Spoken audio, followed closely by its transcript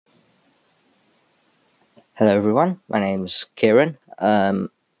Hello everyone, my name's Kieran. Not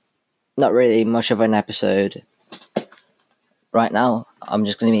really much of an episode right now. I'm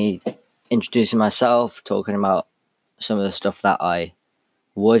just going to be introducing myself, talking about some of the stuff that I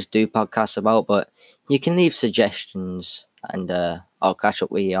would do podcasts about, but you can leave suggestions and I'll catch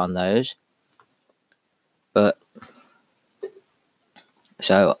up with you on those. But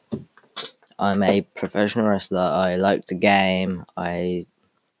so I'm a professional wrestler. I like the game. I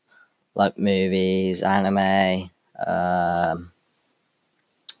like movies, anime, art,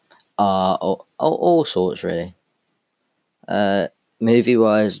 all sorts really. Movie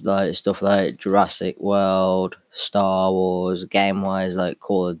wise, like stuff like Jurassic World, Star Wars, game wise, like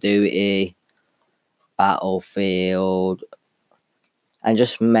Call of Duty, Battlefield, and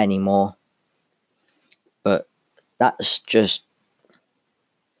just many more. But that's just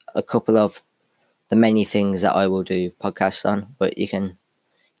a couple of the many things that I will do podcasts on. But you can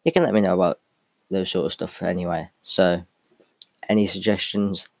let me know about those sort of stuff anyway. So any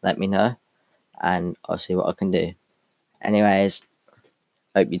suggestions, let me know, and I'll see what I can do. Anyways,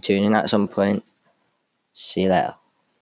 hope you tune in at some point. See you later.